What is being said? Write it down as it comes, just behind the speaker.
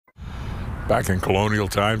Back in colonial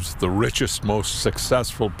times, the richest, most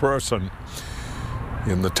successful person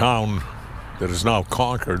in the town that is now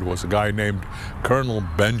Concord was a guy named Colonel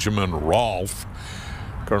Benjamin Rolfe.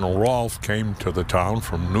 Colonel Rolfe came to the town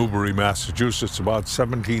from Newbury, Massachusetts about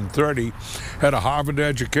 1730, had a Harvard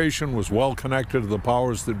education, was well connected to the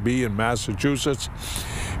powers that be in Massachusetts,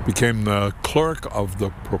 became the clerk of the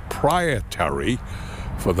proprietary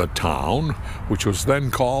for the town, which was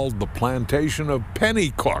then called the Plantation of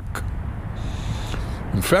Pennycook.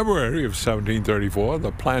 In February of 1734,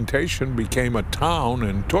 the plantation became a town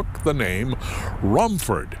and took the name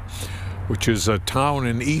Rumford, which is a town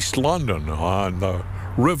in East London on the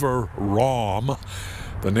River Rom.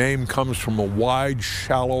 The name comes from a wide,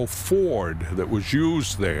 shallow ford that was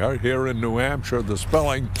used there. Here in New Hampshire, the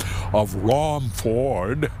spelling of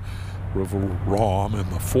Romford, River Rom,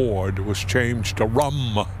 and the ford was changed to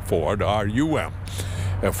Rumford, R-U-M-F-O-R-D.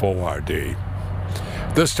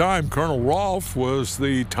 This time, Colonel Rolfe was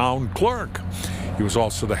the town clerk. He was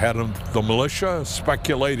also the head of the militia,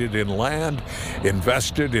 speculated in land,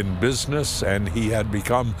 invested in business, and he had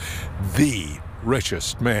become the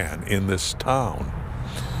richest man in this town.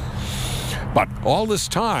 But all this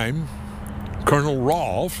time, Colonel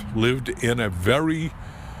Rolfe lived in a very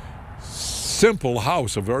simple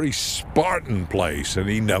house, a very Spartan place, and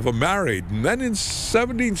he never married. And then in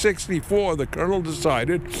 1764, the colonel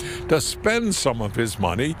decided to spend some of his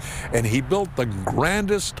money, and he built the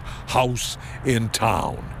grandest house in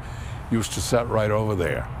town. He used to sit right over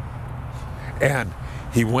there. And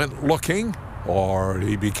he went looking, or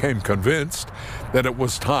he became convinced, that it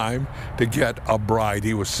was time to get a bride.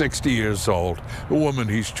 He was 60 years old. The woman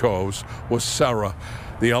he chose was Sarah,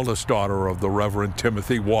 the eldest daughter of the Reverend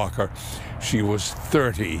Timothy Walker. She was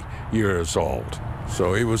 30 years old.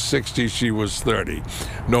 So he was 60, she was 30.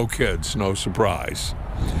 No kids, no surprise.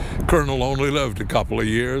 Colonel only lived a couple of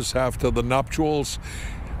years after the nuptials,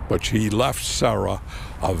 but he left Sarah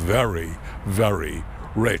a very, very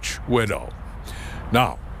rich widow.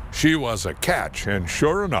 Now, she was a catch, and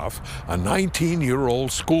sure enough, a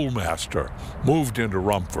 19-year-old schoolmaster moved into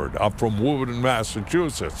Rumford, up from Woburn,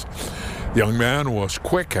 Massachusetts. The young man was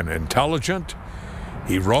quick and intelligent.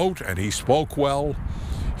 He wrote and he spoke well.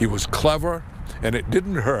 He was clever, and it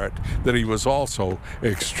didn't hurt that he was also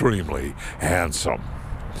extremely handsome.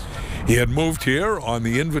 He had moved here on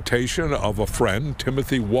the invitation of a friend,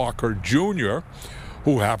 Timothy Walker, Jr.,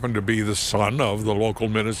 who happened to be the son of the local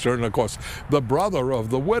minister and, of course, the brother of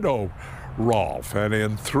the widow, Rolfe. And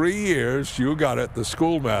in 3 years, you got it, the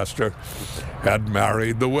schoolmaster had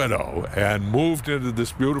married the widow and moved into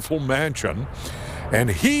this beautiful mansion, and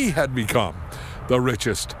he had become the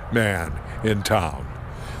richest man in town.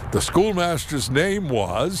 The schoolmaster's name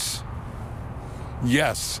was,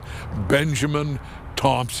 yes, Benjamin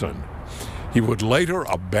Thompson. He would later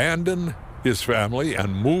abandon his family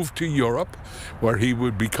and move to Europe, where he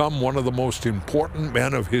would become one of the most important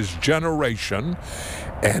men of his generation,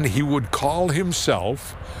 and he would call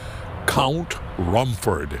himself Count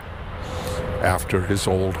Rumford, after his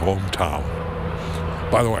old hometown.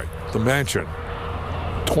 By the way, the mansion,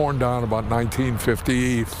 torn down about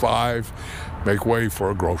 1955, make way for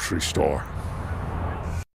a grocery store.